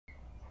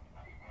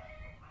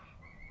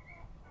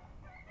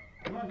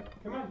on,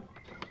 come on.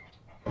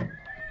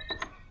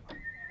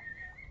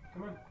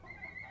 Come on.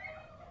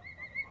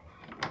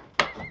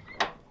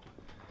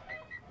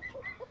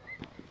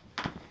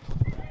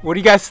 What do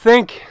you guys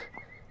think?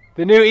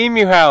 The new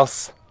emu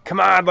house. Come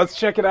on, let's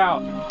check it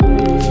out.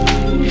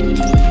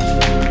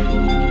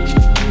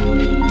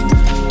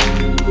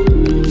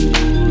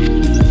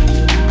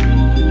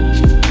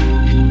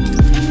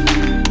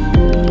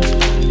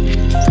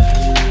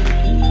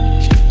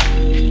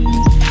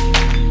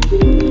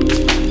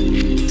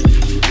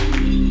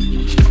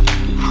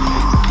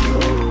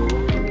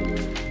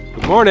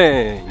 Good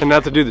morning. And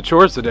not to do the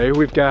chores today,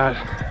 I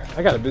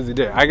got a busy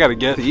day. I gotta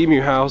get the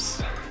emu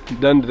house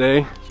done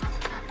today,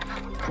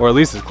 or at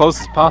least as close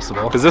as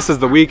possible, because this is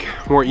the week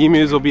more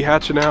emus will be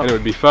hatching out, and it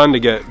would be fun to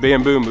get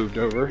Bamboo moved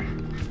over.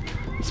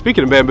 And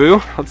speaking of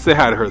Bamboo, let's say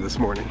hi to her this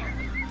morning.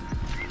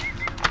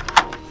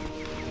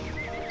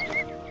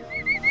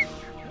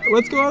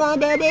 What's going on,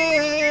 Bamboo?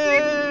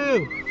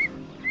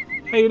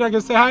 Hey, you're not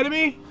gonna say hi to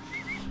me?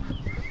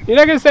 You're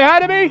not gonna say hi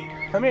to me?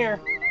 Come here.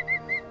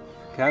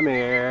 Come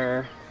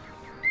here.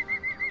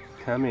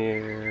 Come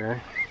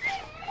here.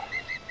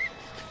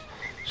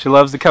 She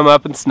loves to come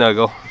up and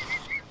snuggle.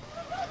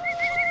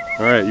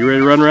 Alright, you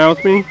ready to run around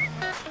with me?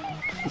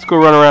 Let's go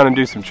run around and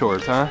do some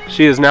chores, huh?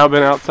 She has now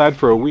been outside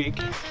for a week.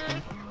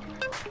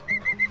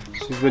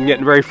 She's been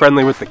getting very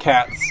friendly with the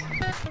cats.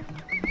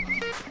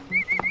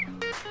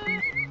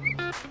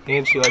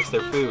 And she likes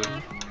their food.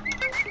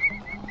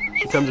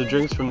 She comes and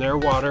drinks from their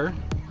water.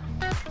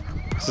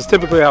 This is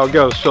typically how it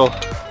goes. She'll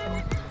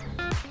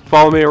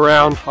follow me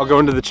around, I'll go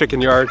into the chicken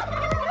yard,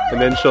 and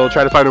then she'll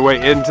try to find a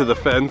way into the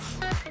fence.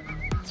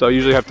 So I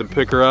usually have to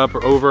pick her up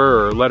or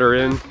over or let her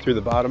in through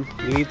the bottom.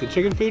 You eat the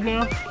chicken food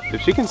now?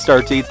 If she can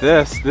start to eat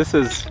this,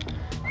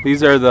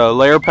 these are the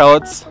layer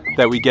pellets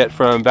that we get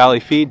from Valley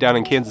Feed down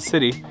in Kansas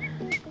City.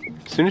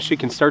 As soon as she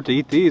can start to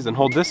eat these and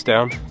hold this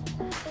down,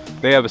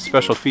 they have a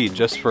special feed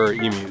just for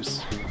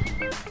emus.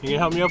 You gonna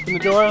help me open the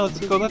door? Let's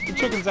go let the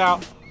chickens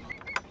out.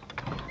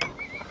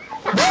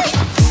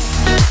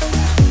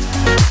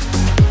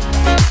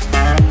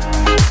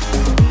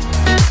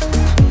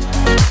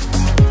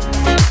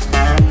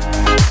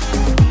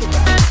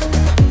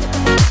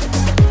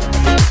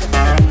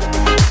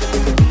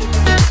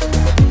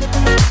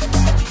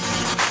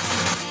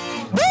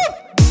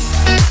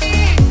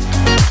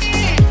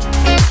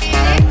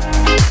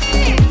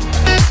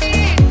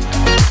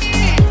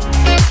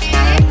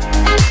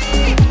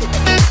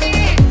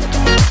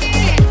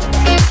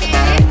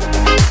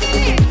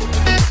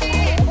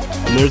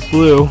 There's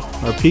Blue,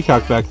 our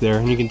peacock back there,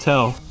 and you can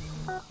tell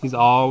he's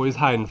always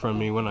hiding from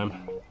me when I'm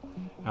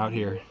out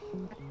here.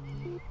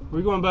 Where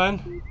you going, bud?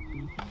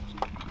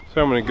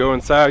 So I'm gonna go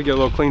inside, get a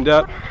little cleaned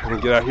up, and then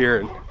get out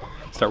here and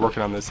start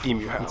working on this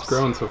emu house. It's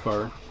growing so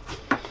far.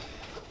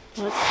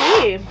 Let's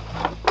see.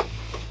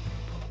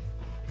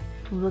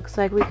 Looks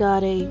like we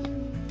got a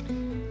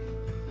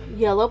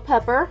yellow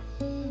pepper,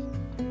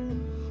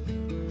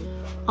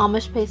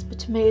 Amish paste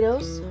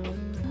tomatoes,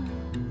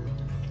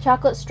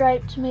 chocolate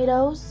striped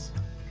tomatoes,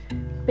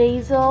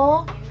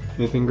 basil.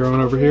 Anything growing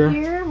over here?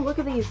 Look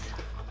at these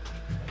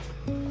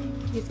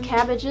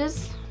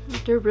cabbages.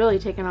 They're really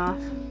taking off.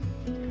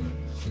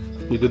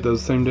 You did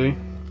those same day?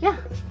 Yeah.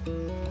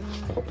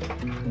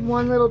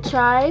 One little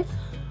chive.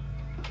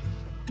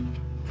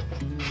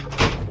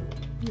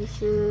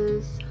 This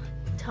is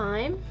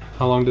thyme.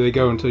 How long do they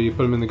go until you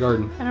put them in the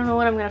garden? I don't know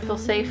when I'm gonna feel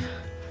safe.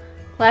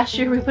 Last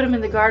year we put them in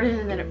the garden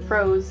and then it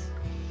froze.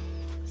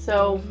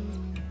 So,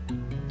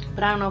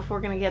 but I don't know if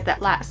we're gonna get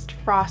that last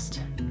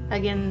frost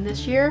again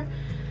this year.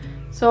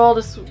 So I'll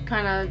just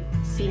kind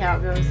of see how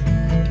it goes.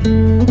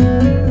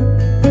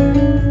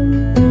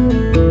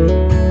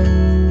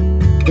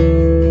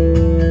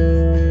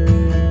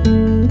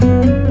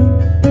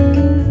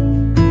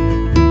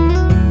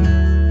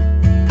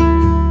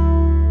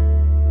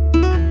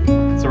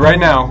 So right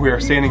now we are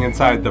standing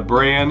inside the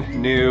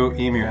brand new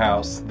emu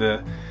house,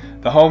 the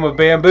home of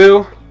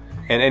Bamboo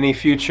and any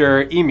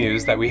future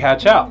emus that we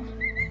hatch out.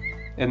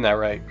 Isn't that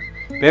right?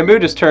 Bamboo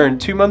just turned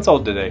 2 months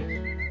old today.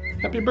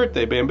 Happy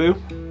birthday, Bamboo.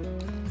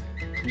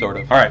 Sort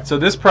of. Alright, so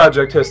this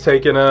project has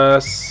taken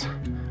us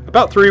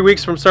about 3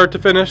 weeks from start to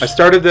finish. I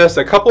started this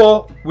a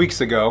couple weeks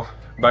ago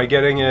by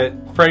getting it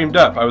framed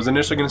up. I was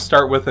initially going to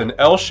start with an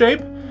L shape,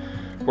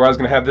 where I was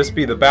going to have this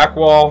be the back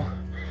wall,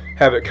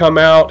 have it come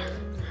out,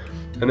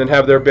 and then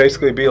have there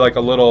basically be like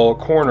a little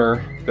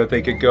corner that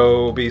they could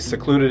go be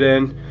secluded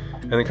in,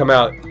 and then come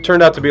out. It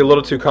turned out to be a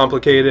little too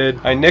complicated.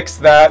 I nixed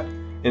that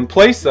in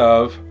place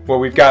of what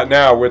we've got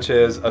now, which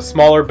is a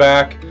smaller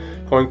back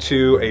going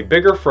to a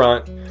bigger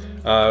front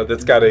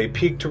that's got a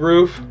peaked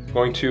roof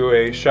going to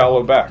a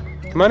shallow back.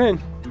 Come on in.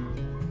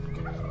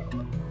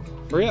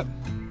 Hurry up.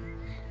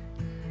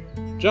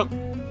 Jump.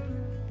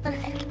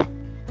 Okay.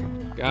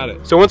 Got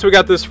it. So once we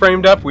got this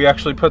framed up, we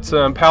actually put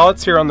some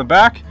pallets here on the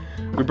back.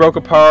 We broke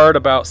apart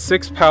about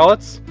 6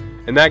 pallets,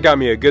 and that got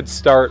me a good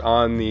start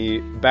on the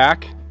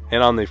back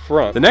and on the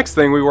front. The next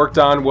thing we worked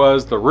on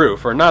was the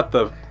roof, or not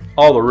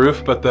all the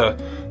roof, but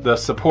the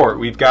support.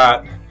 We've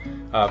got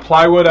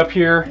plywood up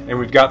here, and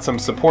we've got some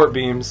support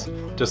beams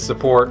to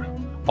support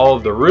all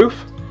of the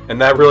roof. And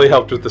that really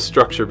helped with the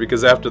structure,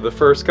 because after the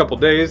first couple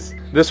days,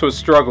 this was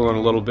struggling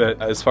a little bit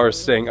as far as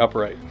staying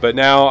upright. But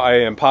now I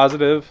am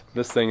positive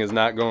this thing is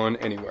not going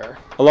anywhere.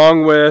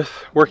 Along with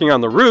working on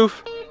the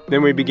roof,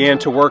 then we began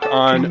to work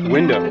on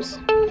windows.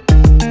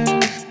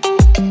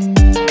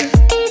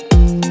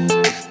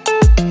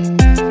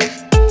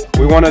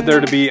 We wanted there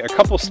to be a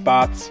couple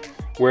spots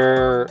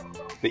where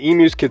the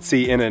emus could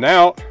see in and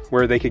out,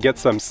 where they could get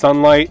some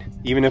sunlight,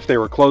 even if they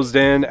were closed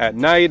in at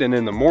night and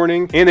in the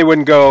morning, and they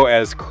wouldn't go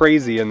as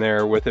crazy in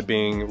there with it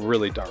being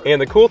really dark.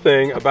 And the cool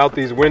thing about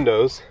these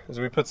windows is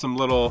we put some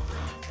little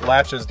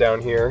latches down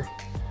here,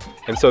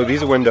 and so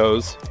these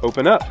windows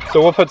open up.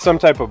 So we'll put some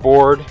type of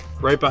board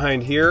right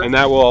behind here, and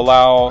that will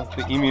allow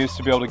the emus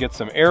to be able to get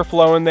some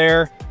airflow in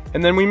there.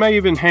 And then we might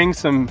even hang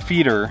some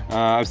feeder.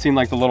 I've seen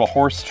like the little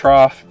horse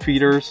trough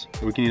feeders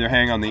that we can either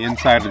hang on the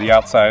inside or the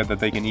outside that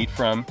they can eat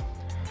from.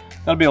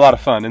 That'll be a lot of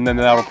fun, and then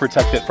that'll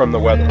protect it from the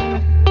weather.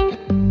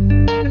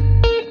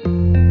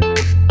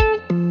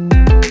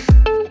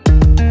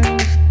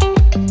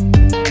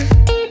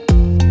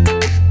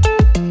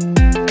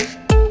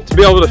 To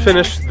be able to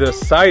finish the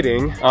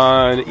siding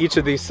on each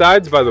of these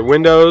sides by the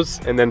windows,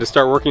 and then to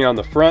start working on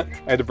the front,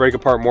 I had to break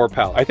apart more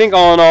pallets. I think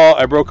all in all,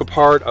 I broke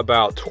apart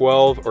about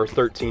 12 or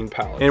 13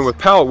 pallets. And with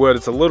pallet wood,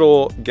 it's a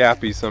little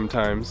gappy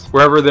sometimes.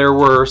 Wherever there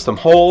were some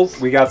holes,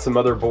 we got some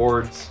other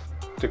boards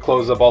to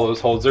close up all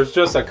those holes. There's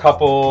just a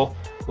couple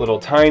little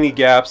tiny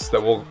gaps that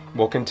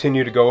we'll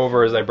continue to go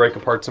over as I break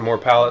apart some more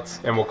pallets,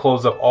 and we'll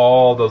close up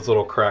all those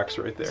little cracks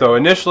right there. So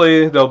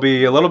initially there'll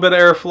be a little bit of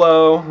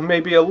airflow,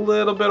 maybe a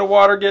little bit of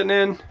water getting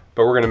in,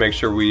 but we're gonna make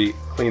sure we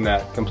clean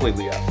that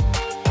completely up.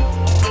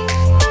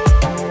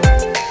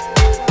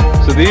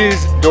 So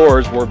these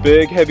doors were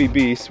big, heavy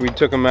beasts. We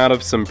took them out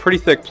of some pretty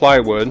thick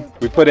plywood.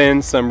 We put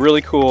in some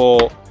really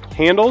cool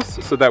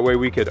handles so that way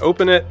we could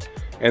open it,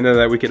 and then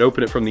that we could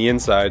open it from the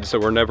inside, so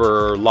we're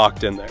never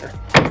locked in there.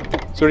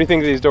 So what do you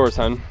think of these doors,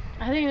 hon?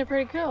 I think they're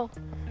pretty cool.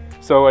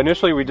 So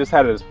initially we just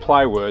had it as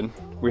plywood.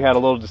 We had a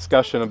little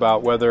discussion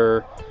about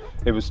whether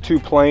it was too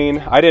plain.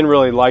 I didn't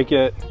really like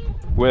it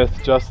with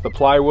just the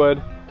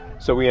plywood,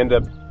 so we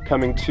ended up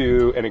coming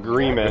to an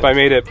agreement. If I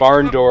made it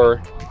barn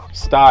door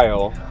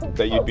style,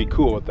 that you'd be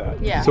cool with that.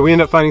 Yeah. So we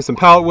ended up finding some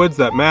pallet woods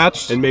that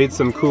matched and made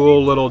some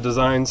cool little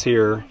designs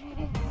here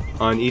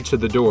on each of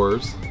the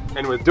doors.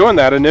 And with doing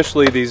that,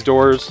 initially these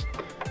doors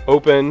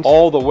opened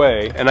all the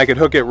way, and I could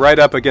hook it right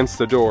up against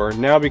the door.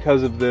 Now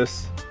because of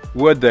this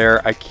wood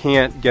there, I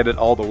can't get it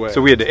all the way.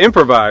 So we had to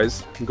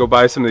improvise and go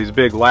buy some of these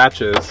big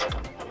latches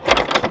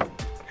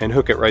and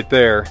hook it right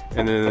there,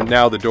 and then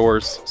now the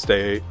doors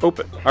stay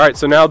open. All right,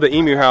 so now the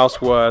emu house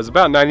was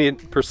about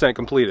 90%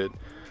 completed.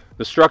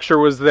 The structure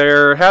was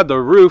there, had the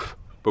roof,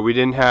 but we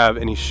didn't have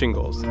any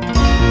shingles.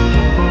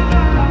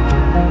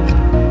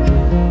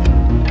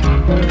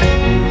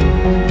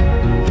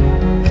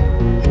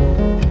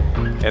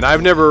 And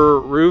I've never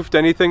roofed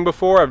anything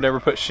before. I've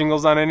never put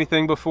shingles on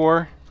anything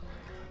before.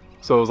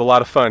 So it was a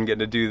lot of fun getting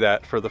to do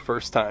that for the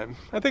first time.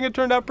 I think it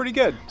turned out pretty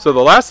good. So the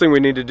last thing we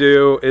need to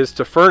do is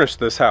to furnish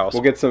this house.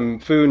 We'll get some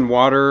food and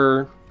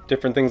water,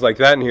 different things like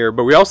that in here,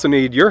 but we also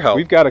need your help.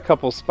 We've got a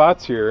couple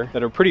spots here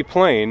that are pretty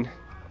plain,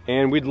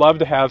 and we'd love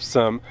to have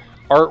some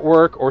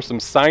artwork or some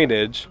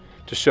signage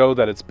to show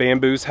that it's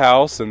Bamboo's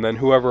house, and then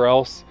whoever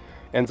else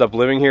ends up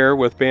living here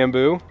with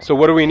Bamboo. So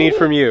what do we need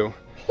from you?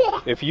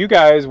 If you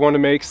guys want to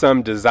make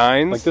some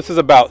designs, like this is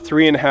about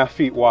 3.5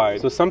 feet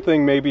wide, so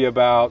something maybe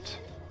about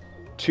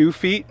 2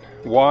 feet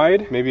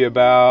wide, maybe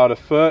about a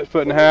foot,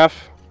 1.5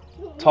 feet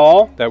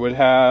tall, that would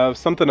have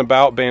something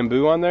about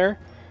Bamboo on there.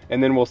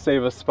 And then we'll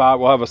save a spot,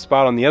 we'll have a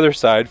spot on the other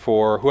side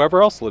for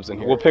whoever else lives in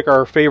here. We'll pick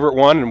our favorite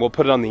one and we'll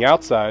put it on the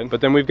outside, but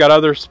then we've got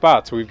other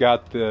spots. We've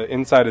got the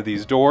inside of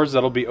these doors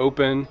that'll be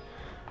open,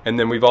 and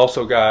then we've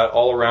also got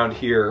all around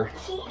here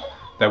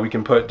that we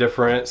can put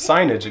different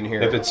signage in here.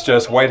 If it's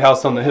just White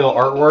House on the Hill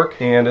artwork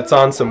and it's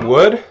on some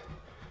wood,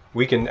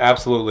 we can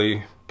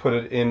absolutely put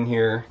it in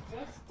here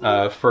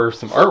for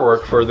some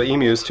artwork for the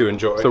emus to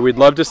enjoy. So we'd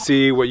love to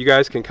see what you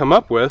guys can come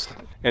up with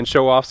and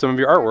show off some of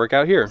your artwork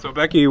out here. So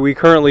Becky, we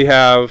currently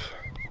have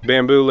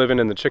Bamboo living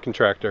in the chicken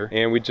tractor,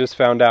 and we just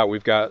found out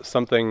we've got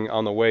something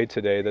on the way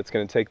today that's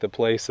gonna take the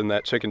place in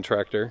that chicken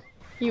tractor.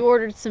 You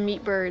ordered some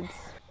meat birds.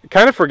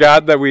 Kind of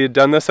forgot that we had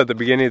done this at the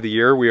beginning of the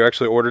year. We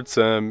actually ordered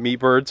some meat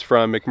birds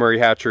from McMurray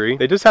Hatchery.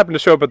 They just happened to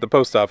show up at the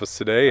post office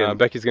today, and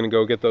Becky's gonna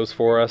go get those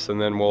for us,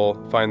 and then we'll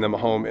find them a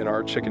home in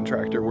our chicken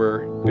tractor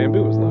where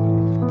Bamboo was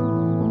living.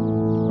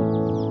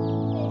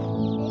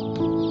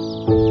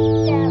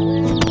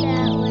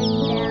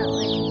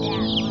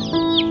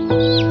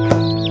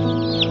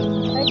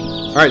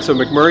 All right, so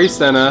McMurray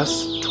sent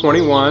us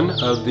 21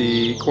 of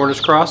the Cornish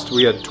crossed.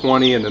 We had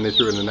 20 and then they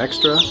threw in an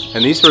extra.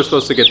 And these were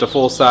supposed to get to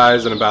full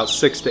size in about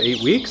 6 to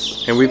 8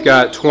 weeks. And we've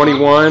got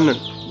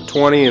 21,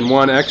 20 and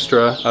 1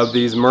 extra of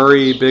these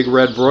Murray big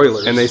red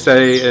broilers. And they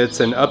say it's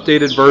an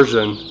updated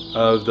version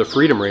of the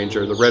Freedom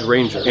Ranger, the Red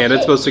Ranger. And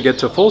it's supposed to get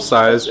to full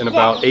size in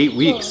about 8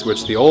 weeks,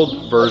 which the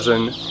old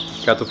version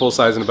got to full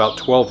size in about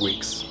 12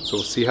 weeks. So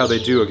we'll see how they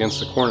do against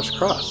the Cornish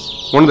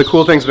cross. One of the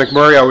cool things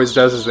McMurray always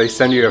does is they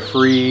send you a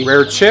free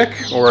rare chick,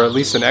 or at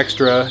least an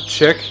extra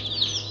chick,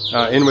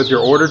 in with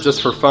your order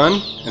just for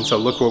fun. And so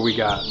look what we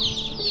got.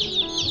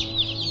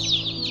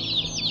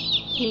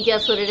 Can you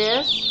guess what it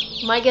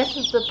is? My guess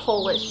is the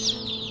Polish.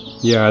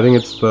 Yeah, I think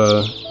it's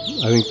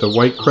the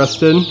white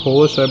crested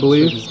Polish, I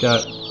believe. He's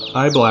got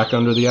eye black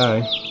under the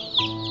eye.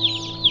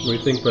 What do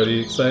you think, buddy?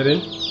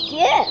 Excited?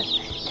 Yes,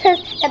 because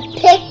it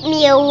picked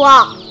me a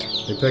lot.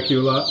 They peck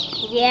you a lot?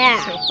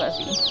 Yeah. So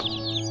fuzzy.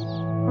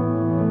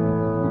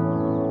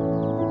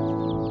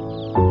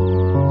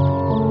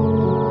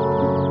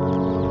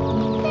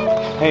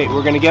 Hey,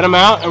 we're gonna get them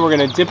out and we're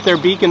gonna dip their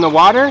beak in the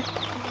water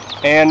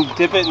and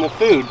dip it in the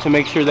food to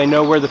make sure they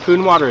know where the food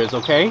and water is,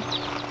 okay? Okay.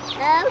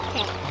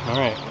 All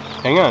right,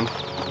 hang on.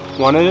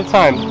 One at a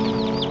time.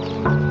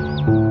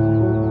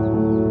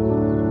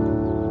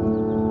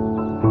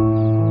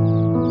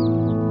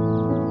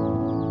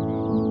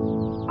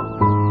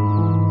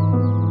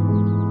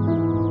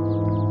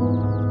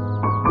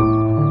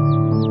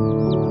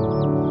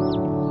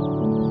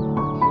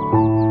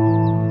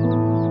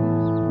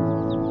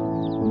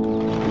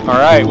 All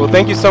right, well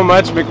thank you so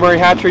much McMurray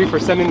Hatchery for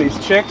sending these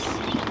chicks.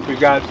 We've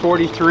got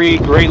 43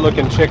 great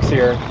looking chicks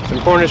here. Some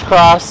Cornish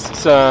cross,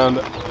 some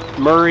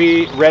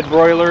Murray red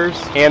broilers,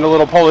 and a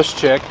little Polish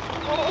chick.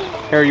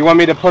 Here, you want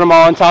me to put them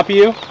all on top of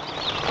you?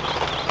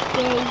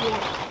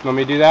 Yes. You want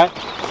me to do that?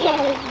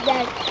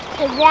 Yes,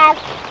 that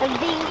would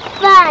be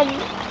fun.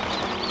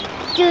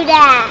 Do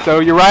that. So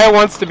Uriah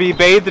wants to be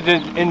bathed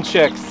in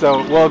chicks,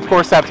 so we'll of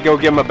course have to go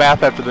give him a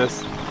bath after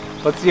this.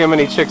 Let's see how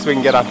many chicks we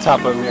can get on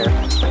top of him here.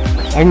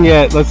 I can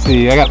get, let's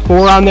see, I got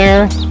 4 on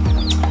there.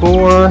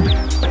 4,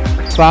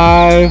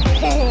 5,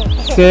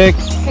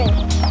 6,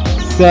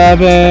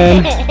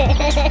 7, 8,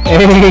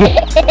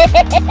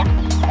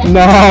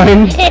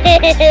 9.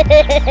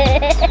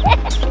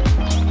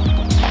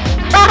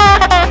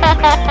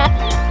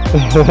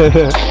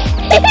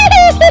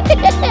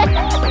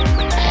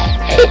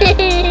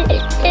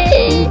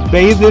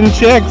 Bathing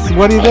chicks,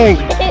 what do you think?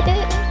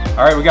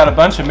 All right, we got a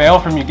bunch of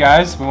mail from you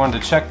guys. We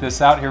wanted to check this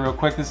out here real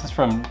quick. This is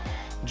from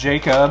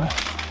Jacob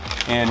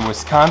in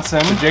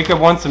Wisconsin. Jacob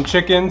wants some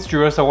chickens,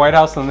 drew us a White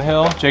House on the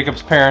Hill.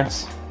 Jacob's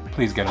parents,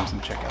 please get him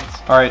some chickens.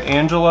 All right,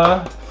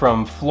 Angela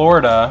from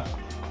Florida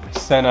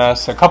sent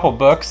us a couple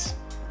books.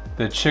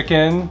 The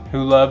Chicken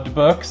Who Loved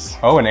Books.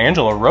 Oh, and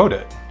Angela wrote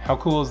it. How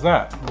cool is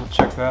that? We'll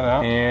check that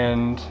out.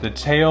 And The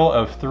Tale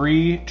of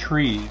 3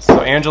 Trees.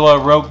 So Angela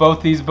wrote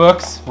both these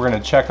books. We're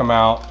gonna check them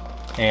out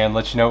and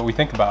let you know what we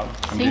think about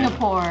them.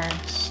 Singapore.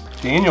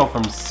 Daniel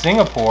from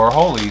Singapore,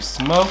 holy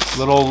smokes.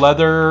 Little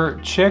leather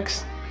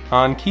chicks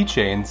on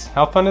keychains.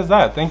 How fun is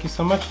that? Thank you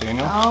so much,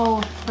 Daniel.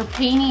 Oh, for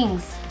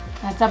paintings.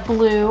 That's a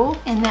blue,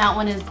 and that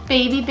one is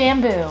baby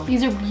bamboo.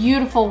 These are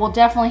beautiful. We'll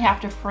definitely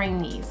have to frame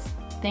these.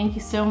 Thank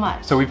you so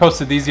much. So we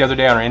posted these the other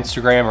day on our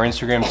Instagram or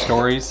Instagram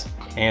stories.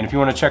 And if you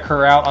want to check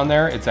her out on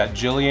there, it's at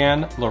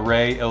Jillian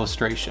LeRae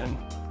Illustration.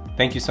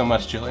 Thank you so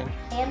much, Jillian.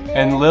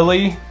 And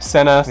Lily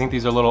sent us, I think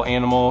these are little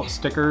animal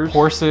stickers,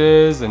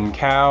 horses and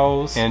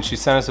cows. And she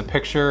sent us a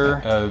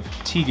picture of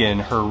Tegan,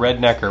 her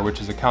rednecker,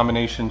 which is a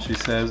combination, she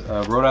says,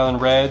 of Rhode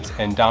Island Reds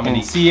and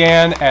Dominique. And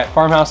Cian at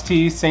Farmhouse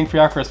Tea, St.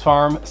 Fiacre's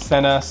Farm,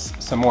 sent us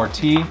some more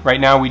tea. Right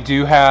now we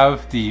do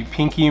have the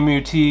Pink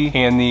Emu tea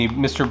and the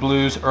Mr.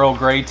 Blues Earl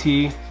Grey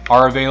tea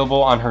are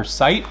available on her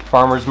site.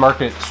 Farmer's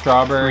Market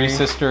Strawberry, Three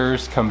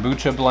Sisters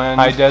Kombucha Blend,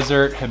 High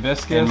Desert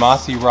Hibiscus, and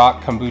Mossy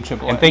Rock Kombucha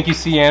Blend. And thank you,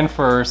 Cian,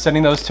 for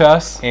sending those to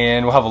us.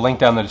 And we'll have a link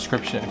down in the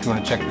description if you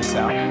want to check this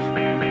out.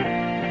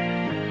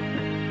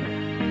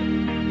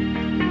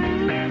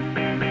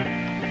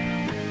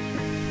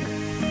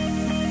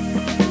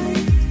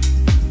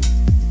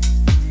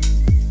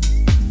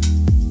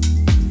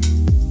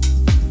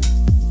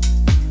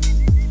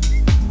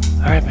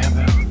 All right,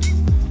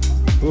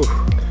 Bamboo. Ooh.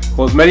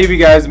 Well, as many of you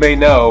guys may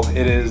know,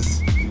 it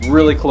is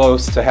really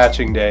close to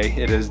hatching day.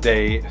 It is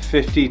day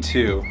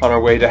 52 on our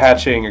way to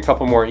hatching a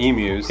couple more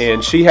emus,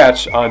 and she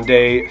hatched on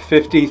day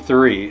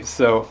 53.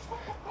 So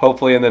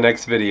hopefully in the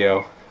next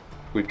video,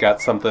 we've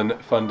got something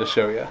fun to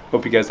show you.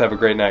 Hope you guys have a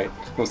great night.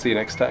 We'll see you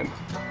next time.